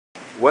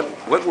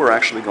what we're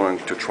actually going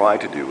to try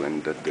to do,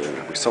 and that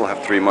we still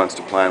have 3 months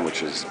to plan,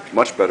 which is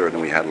much better than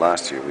we had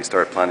last year. We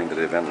started planning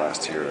the event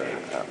last year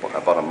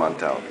about a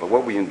month out. But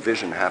what we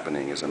envision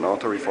happening is a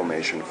military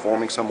formation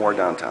forming somewhere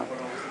downtown,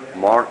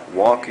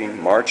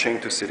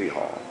 marching to City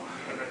Hall,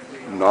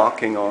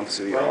 knocking on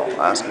City Hall,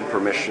 asking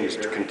permissions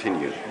to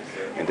continue,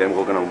 and then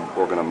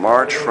we're gonna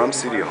march from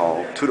City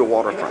Hall to the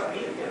waterfront.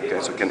 Okay,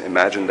 so you can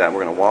imagine that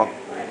we're gonna walk.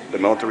 The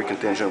military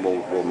contingent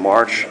will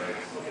march,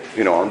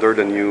 under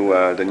the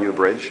new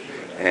bridge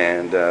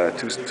and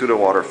to the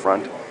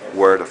waterfront,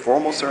 where the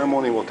formal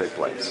ceremony will take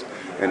place.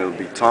 And it'll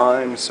be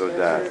timed so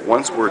that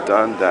once we're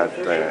done that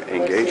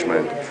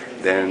engagement,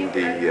 then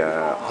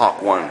the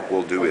Hawk 1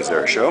 will do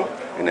their show,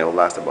 and it'll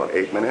last about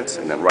 8 minutes,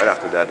 and then right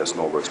after that the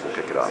Snowbirds will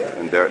kick it off,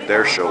 and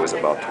their show is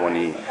about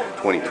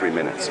 23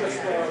 minutes.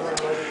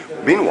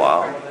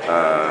 Meanwhile,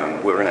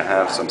 we're going to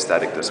have some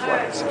static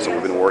displays. So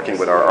we've been working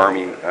with our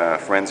Army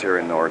friends here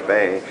in North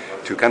Bay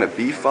to kind of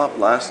beef up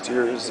last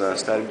year's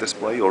static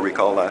display. You'll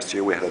recall last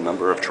year we had a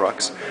number of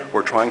trucks.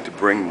 We're trying to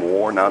bring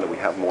more, now that we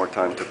have more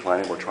time to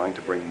plan it, we're trying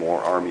to bring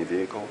more Army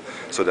vehicles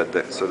so that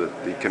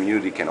the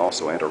community can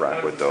also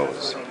interact with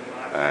those.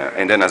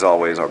 And then, as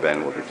always, our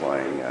band will be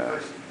playing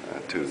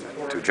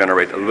to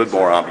generate a little bit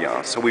more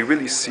ambiance. So we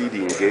really see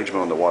the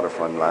engagement on the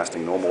waterfront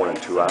lasting no more than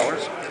 2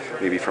 hours,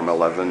 maybe from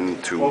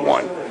 11 to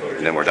 1,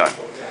 and then we're done.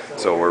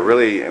 So we're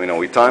really,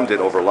 we timed it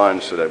over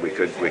lunch so that we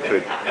could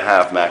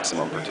have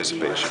maximum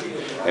participation.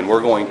 And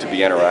we're going to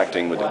be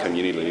interacting with the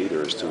community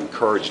leaders to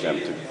encourage them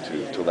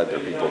to let their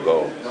people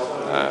go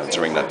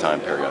during that time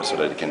period so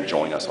that they can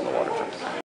join us on the waterfront.